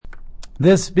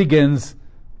this begins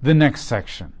the next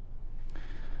section.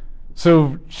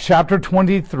 So chapter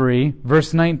 23,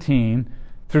 verse 19,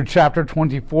 through chapter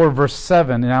 24, verse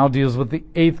 7, now deals with the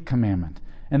 8th commandment.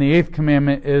 And the 8th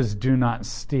commandment is do not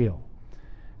steal.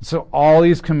 So all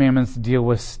these commandments deal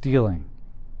with stealing.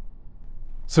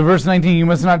 So verse 19, you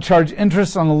must not charge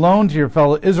interest on a loan to your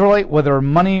fellow Israelite, whether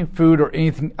money, food, or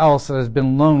anything else that has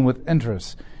been loaned with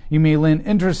interest. You may lend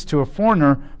interest to a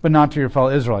foreigner, but not to your fellow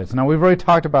Israelites. Now, we've already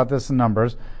talked about this in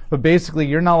Numbers, but basically,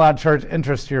 you're not allowed to charge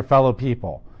interest to your fellow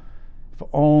people. If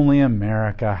only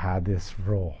America had this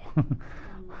rule.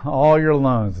 All your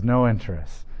loans, no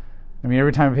interest. I mean,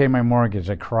 every time I pay my mortgage,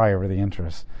 I cry over the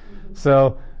interest.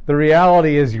 So the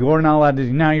reality is you're not allowed to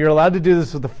do. Now, you're allowed to do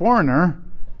this with a foreigner,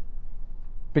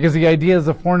 because the idea is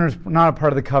the foreigner is not a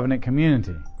part of the covenant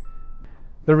community.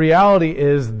 The reality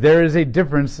is there is a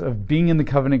difference of being in the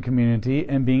covenant community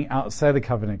and being outside the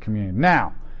covenant community.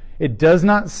 Now, it does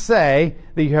not say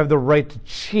that you have the right to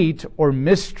cheat or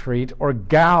mistreat or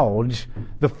gouge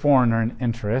the foreigner in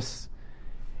interest.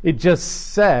 It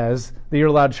just says that you're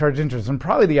allowed to charge interest. And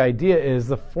probably the idea is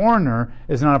the foreigner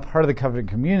is not a part of the covenant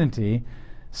community,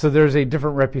 so there's a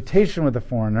different reputation with the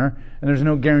foreigner, and there's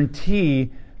no guarantee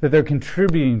that they're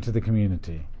contributing to the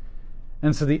community.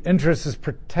 And so the interest is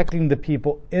protecting the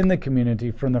people in the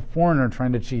community from the foreigner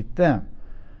trying to cheat them.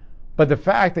 But the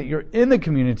fact that you're in the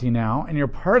community now and you're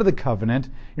part of the covenant,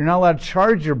 you're not allowed to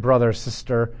charge your brother or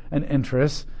sister an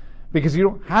interest, because you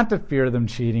don't have to fear them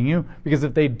cheating you, because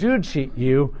if they do cheat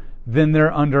you, then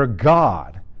they're under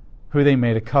God, who they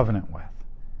made a covenant with.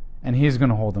 And He's going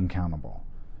to hold them accountable.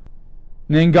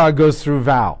 And then God goes through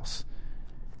vows.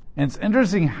 And it's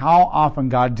interesting how often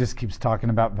God just keeps talking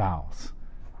about vows.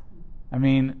 I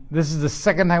mean, this is the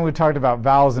second time we've talked about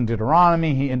vows in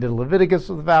Deuteronomy. He ended Leviticus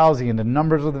with vows. He ended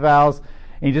Numbers with vows.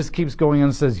 And he just keeps going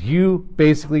and says, you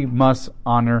basically must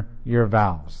honor your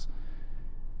vows.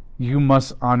 You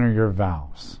must honor your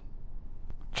vows.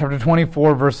 Chapter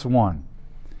 24, verse 1.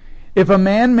 If a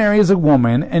man marries a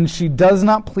woman and she does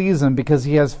not please him because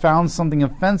he has found something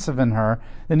offensive in her,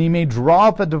 then he may draw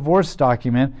up a divorce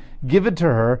document, give it to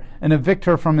her, and evict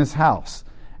her from his house.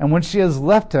 And when she has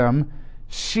left him,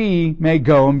 she may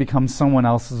go and become someone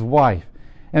else's wife.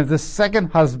 And if the second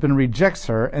husband rejects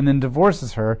her and then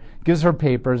divorces her, gives her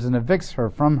papers, and evicts her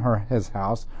from his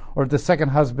house, or if the second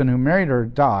husband who married her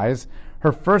dies,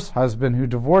 her first husband who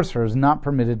divorced her is not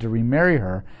permitted to remarry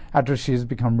her after she has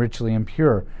become ritually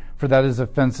impure, for that is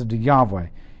offensive to Yahweh.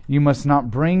 You must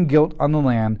not bring guilt on the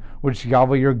land which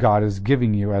Yahweh your God is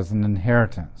giving you as an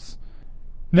inheritance.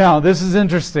 Now, this is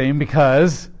interesting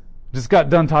because just got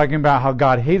done talking about how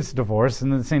God hates divorce,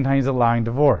 and at the same time He's allowing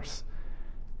divorce.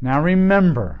 Now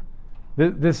remember,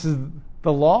 the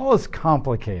law is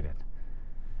complicated.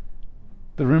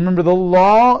 Remember, the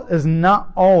law is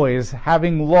not always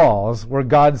having laws where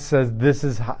God says this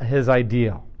is His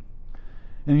ideal.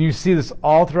 And you see this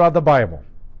all throughout the Bible.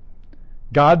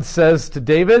 God says to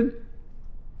David,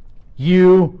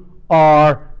 you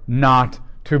are not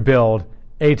to build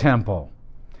a temple.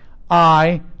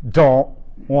 I don't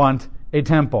want a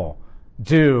temple.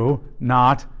 Do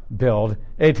not build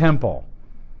a temple.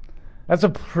 That's a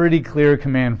pretty clear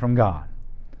command from God.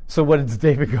 So what does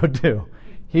David go do?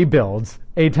 He builds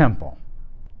a temple.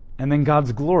 And then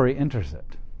God's glory enters it.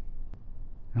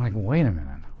 I'm like, wait a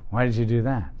minute. Why did you do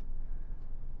that?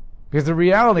 Because the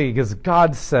reality is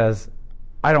God says,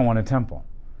 I don't want a temple.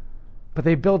 But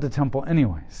they built a temple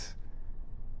anyways.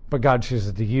 But God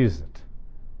chooses to use it.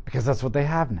 Because that's what they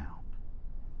have now.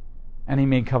 And He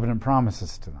made covenant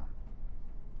promises to them.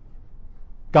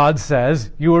 God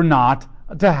says, you are not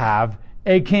to have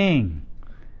a king.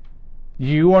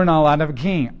 You are not allowed to have a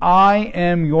king. I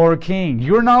am your king.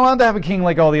 You're not allowed to have a king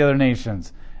like all the other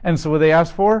nations. And so what they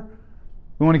ask for?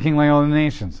 We want a king like all the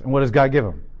nations. And what does God give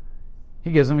them?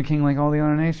 He gives them a king like all the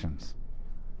other nations.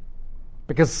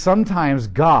 Because sometimes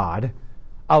God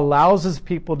allows His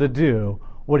people to do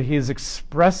what He has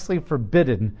expressly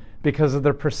forbidden because of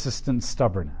their persistent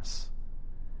stubbornness.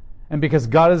 And because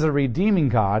God is a redeeming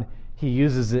God, He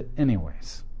uses it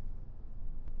anyways.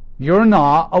 You're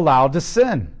not allowed to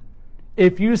sin.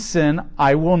 If you sin,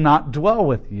 I will not dwell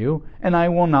with you, and I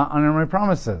will not honor my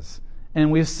promises.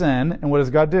 And we sin, and what does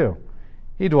God do?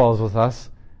 He dwells with us,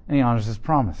 and He honors His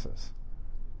promises.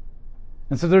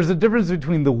 And so there's a difference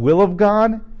between the will of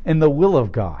God and the will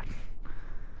of God.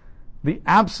 The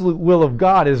absolute will of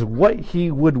God is what He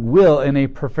would will in a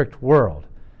perfect world.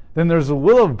 Then there's the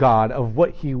will of God of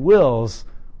what He wills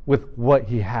with what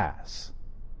He has.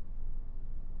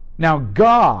 Now,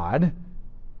 God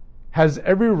has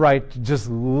every right to just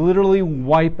literally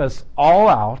wipe us all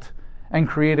out and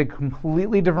create a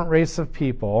completely different race of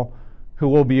people who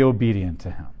will be obedient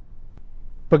to him.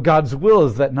 But God's will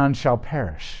is that none shall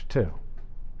perish, too.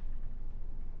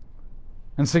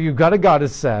 And so you've got a God that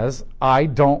says, I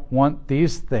don't want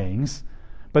these things.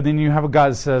 But then you have a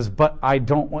God that says, but I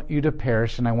don't want you to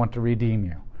perish and I want to redeem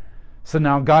you. So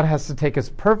now God has to take his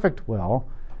perfect will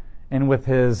and with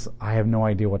his, I have no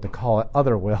idea what to call it,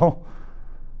 other will,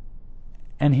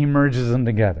 and he merges them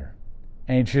together.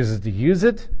 And he chooses to use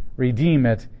it, redeem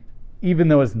it, even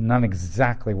though it's not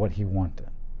exactly what he wanted.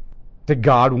 Did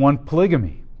God want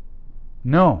polygamy?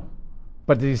 No.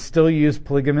 But did he still use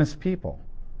polygamous people?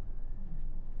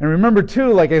 And remember,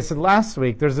 too, like I said last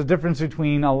week, there's a difference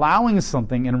between allowing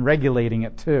something and regulating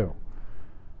it, too.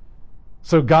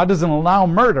 So God doesn't allow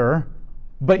murder,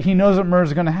 but he knows that murder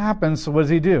is going to happen, so what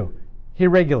does he do? He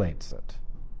regulates it.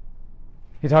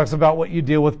 He talks about what you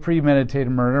deal with premeditated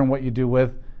murder and what you do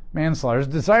with manslaughter. His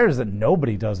desire is that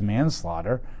nobody does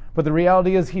manslaughter, but the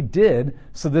reality is he did,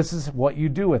 so this is what you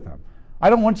do with him. I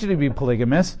don't want you to be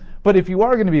polygamous, but if you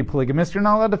are going to be polygamous, you're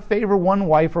not allowed to favor one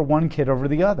wife or one kid over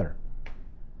the other.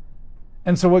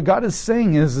 And so what God is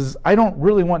saying is I don't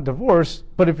really want divorce,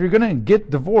 but if you're going to get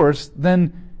divorced,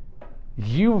 then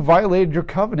you violated your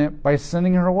covenant by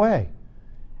sending her away.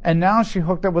 And now she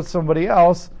hooked up with somebody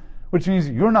else, which means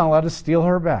you're not allowed to steal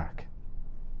her back.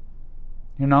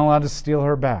 You're not allowed to steal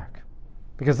her back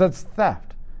because that's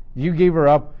theft. You gave her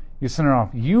up, you sent her off.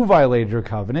 You violated your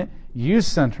covenant, you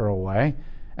sent her away,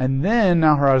 and then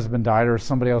now her husband died or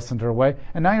somebody else sent her away,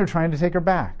 and now you're trying to take her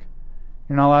back.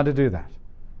 You're not allowed to do that.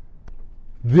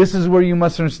 This is where you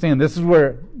must understand. This is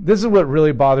what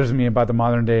really bothers me about the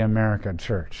modern day American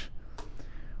church.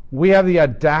 We have the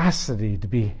audacity to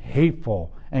be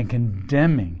hateful and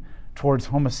condemning towards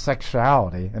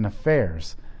homosexuality and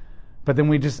affairs, but then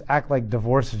we just act like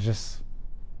divorce is just,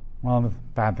 well,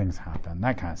 bad things happen.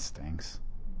 That kind of stinks.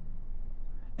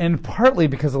 And partly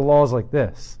because the law is like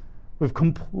this. We've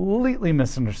completely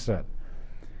misunderstood.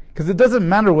 Because it doesn't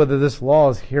matter whether this law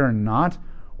is here or not.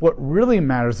 What really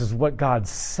matters is what God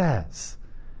says.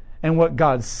 And what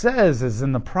God says is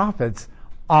in the prophets,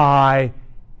 I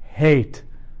hate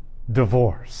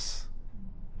divorce.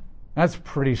 That's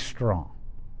pretty strong.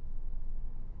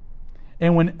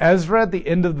 And when Ezra at the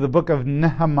end of the book of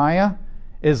Nehemiah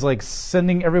is like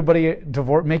sending everybody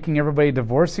making everybody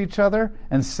divorce each other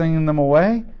and sending them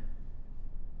away,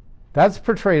 that's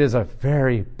portrayed as a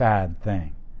very bad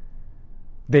thing.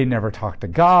 They never talk to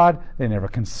God. They never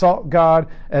consult God.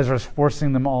 Ezra's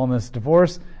forcing them all in this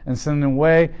divorce and sending them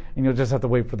away. And you'll just have to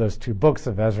wait for those 2 books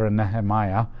of Ezra and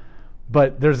Nehemiah.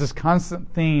 But there's this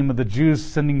constant theme of the Jews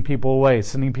sending people away,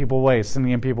 sending people away,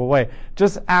 sending people away.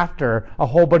 Just after a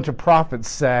whole bunch of prophets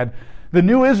said, the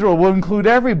new Israel will include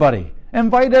everybody.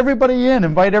 Invite everybody in,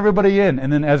 invite everybody in.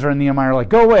 And then Ezra and Nehemiah are like,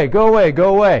 go away, go away,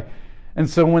 go away. And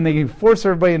so when they force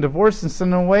everybody in divorce and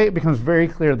send them away, it becomes very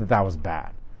clear that that was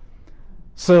bad.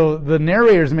 So the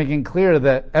narrator is making clear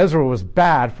that Ezra was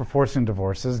bad for forcing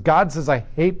divorces. God says, I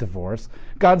hate divorce.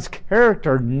 God's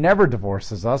character never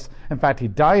divorces us. In fact, he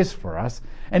dies for us.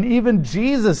 And even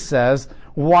Jesus says,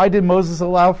 why did Moses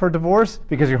allow for divorce?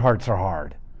 Because your hearts are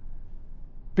hard.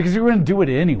 Because you were going to do it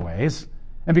anyways.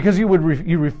 And because you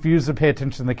refuse to pay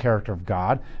attention to the character of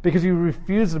God, because you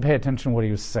refuse to pay attention to what he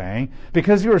was saying,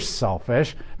 because you were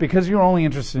selfish, because you were only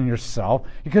interested in yourself,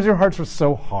 because your hearts were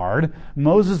so hard,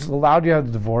 Moses allowed you to have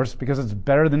the divorce because it's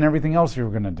better than everything else you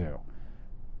were going to do.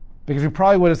 Because you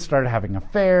probably would have started having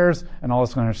affairs and all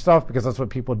this kind of stuff, because that's what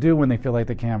people do when they feel like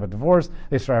they can't have a divorce.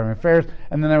 They start having affairs,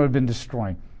 and then that would have been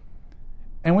destroying.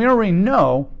 And we already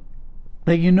know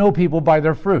that you know people by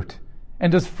their fruit.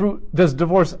 And does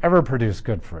divorce ever produce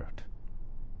good fruit?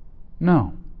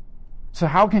 No. So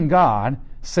how can God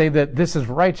say that this is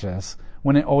righteous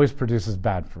when it always produces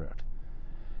bad fruit?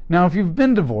 Now, if you've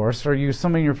been divorced or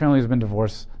somebody in your family has been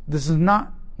divorced, this is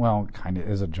not, well, kind of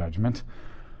is a judgment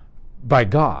by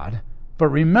God. But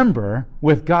remember,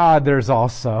 with God, there's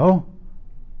also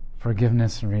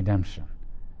forgiveness and redemption.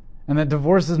 And that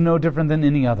divorce is no different than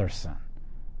any other sin.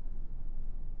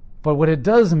 But what it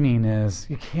does mean is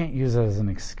you can't use it as an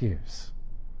excuse.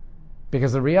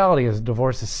 Because the reality is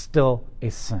divorce is still a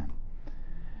sin.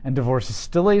 And divorce is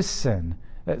still a sin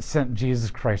that sent Jesus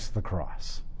Christ to the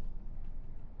cross.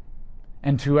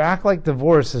 And to act like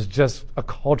divorce is just a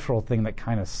cultural thing that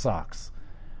kind of sucks,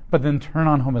 but then turn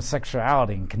on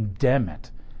homosexuality and condemn it,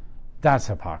 that's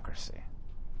hypocrisy.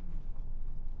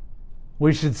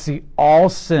 We should see all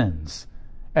sins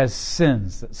as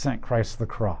sins that sent Christ to the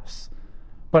cross,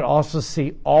 but also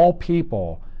see all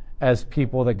people as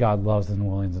people that God loves and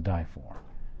willing to die for.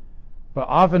 But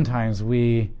oftentimes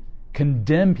we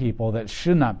condemn people that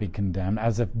should not be condemned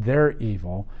as if they're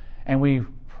evil, and we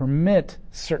permit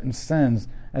certain sins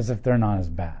as if they're not as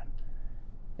bad.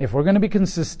 If we're going to be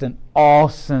consistent, all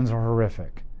sins are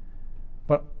horrific,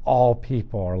 but all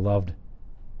people are loved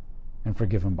and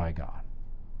forgiven by God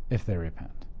if they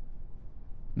repent.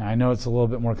 Now, I know it's a little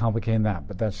bit more complicated than that,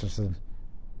 but that's just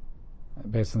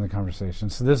based on the conversation.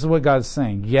 So this is what God's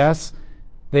saying. Yes,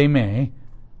 they may.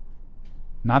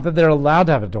 Not that they're allowed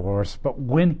to have a divorce, but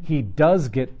when he does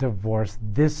get divorced,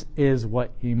 this is what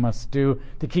he must do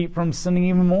to keep from sinning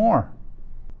even more.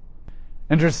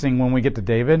 Interesting, when we get to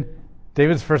David,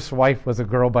 David's first wife was a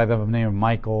girl by the name of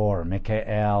Michal or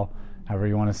Michael, however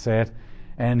you want to say it.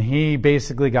 And he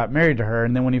basically got married to her,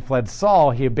 and then when he fled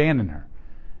Saul, he abandoned her.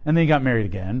 And then he got married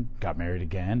again, got married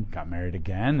again, got married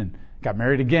again, and got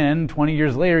married again. 20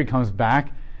 years later, he comes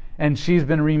back, and she's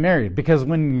been remarried. Because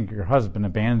when your husband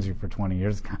abandons you for 20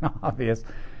 years, it's kind of obvious.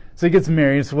 So he gets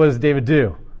married, so what does David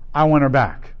do? I want her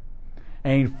back.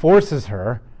 And he forces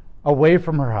her away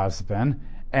from her husband,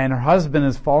 and her husband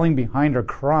is falling behind her,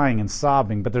 crying and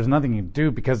sobbing, but there's nothing you can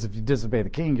do because if you disobey the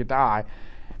king, you die.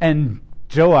 And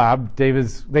Joab,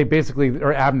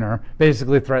 Abner,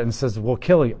 basically threatens, says, we'll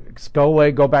kill you. Go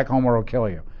away, go back home or we'll kill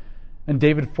you. And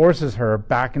David forces her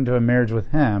back into a marriage with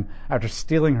him after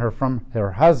stealing her from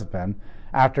her husband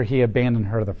after he abandoned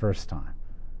her the first time.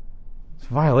 It's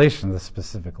a violation of the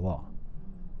specific law.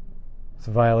 It's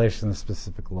a violation of the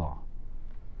specific law.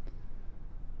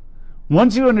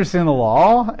 Once you understand the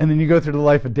law, and then you go through the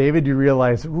life of David, you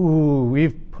realize,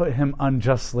 we've put him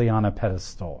unjustly on a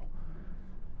pedestal.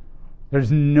 There's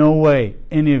no way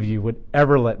any of you would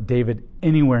ever let David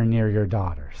anywhere near your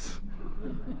daughters.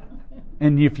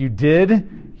 And if you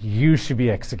did, you should be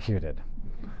executed.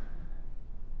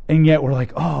 And yet we're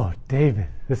like, oh, David,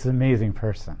 this is an amazing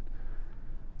person.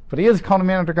 But he is called a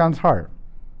man after God's heart.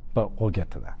 But we'll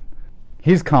get to that.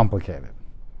 He's complicated.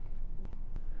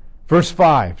 Verse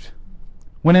 5.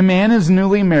 When a man is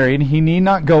newly married, he need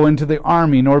not go into the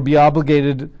army nor be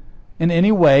obligated in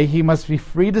any way. He must be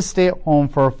free to stay at home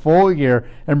for a full year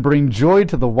and bring joy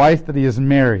to the wife that he has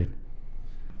married.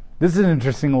 This is an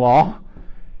interesting law.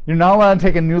 You're not allowed to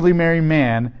take a newly married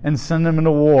man and send him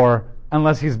into war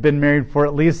unless he's been married for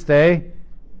at least a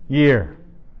year.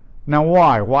 Now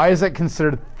why? Why is that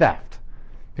considered theft?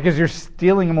 Because you're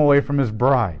stealing him away from his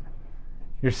bride.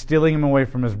 You're stealing him away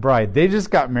from his bride. They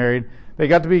just got married. They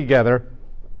got to be together.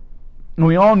 And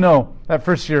we all know that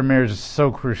first year of marriage is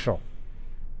so crucial.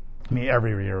 I mean,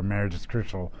 every year of marriage is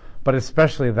crucial, but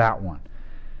especially that one.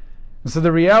 And so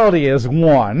the reality is,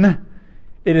 one,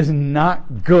 it is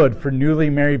not good for newly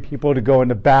married people to go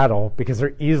into battle because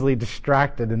they're easily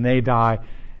distracted and they die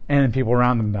and people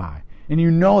around them die. And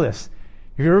you know this.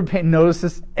 If you ever notice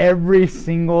this, every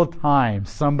single time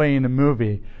somebody in a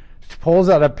movie pulls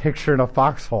out a picture in a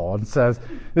foxhole and says,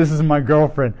 this is my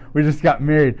girlfriend, we just got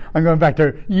married, I'm going back to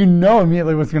her, you know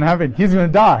immediately what's going to happen. He's going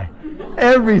to die.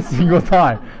 Every single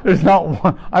time. There's not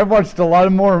one. I've watched a lot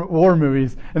of more war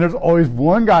movies, and there's always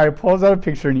one guy who pulls out a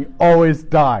picture and he always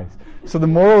dies. So the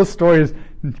moral of the story is,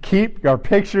 keep your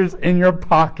pictures in your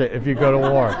pocket if you go to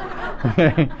war.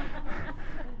 Okay?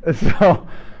 So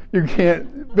you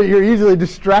can't, but you're easily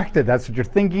distracted. That's what you're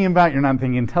thinking about. You're not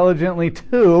thinking intelligently.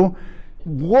 Two,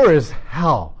 war is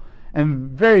hell, and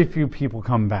very few people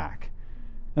come back.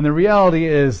 And the reality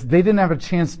is they didn't have a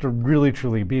chance to really,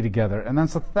 truly be together, and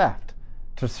that's a theft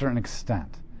to a certain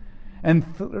extent. And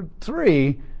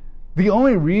three, the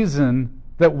only reason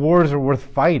that wars are worth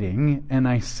fighting, and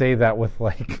I say that with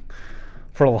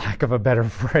for lack of a better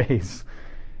phrase,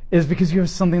 is because you have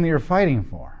something that you're fighting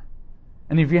for.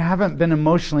 And if you haven't been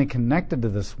emotionally connected to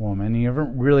this woman, and you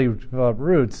haven't really developed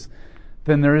roots,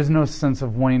 then there is no sense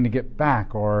of wanting to get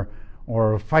back or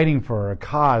fighting for a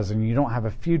cause, and you don't have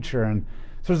a future. And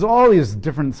so there's all these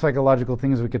different psychological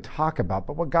things we could talk about.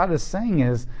 But what God is saying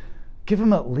is, give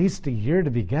them at least a year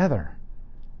to be together.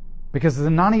 Because to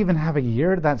not even have a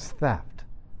year, that's theft.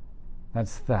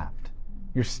 That's theft.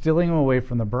 You're stealing them away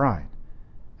from the bride.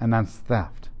 And that's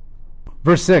theft.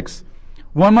 Verse 6.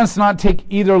 One must not take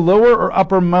either lower or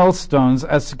upper millstones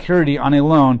as security on a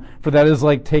loan, for that is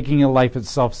like taking a life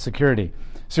itself security.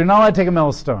 So you're not allowed to take a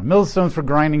millstone. Millstone's for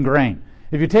grinding grain.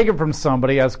 If you take it from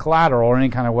somebody as collateral or any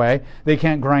kind of way, they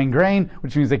can't grind grain,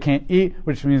 which means they can't eat,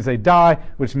 which means they die,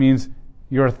 which means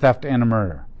you're a theft and a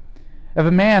murder. If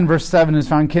a man, verse 7, is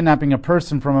found kidnapping a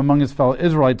person from among his fellow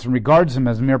Israelites and regards him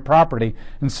as mere property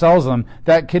and sells him,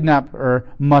 that kidnapper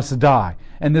must die.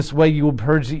 And this way you will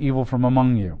purge the evil from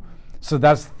among you. So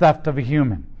that's theft of a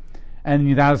human.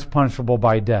 And that is punishable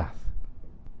by death.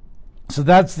 So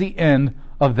that's the end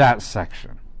of that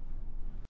section.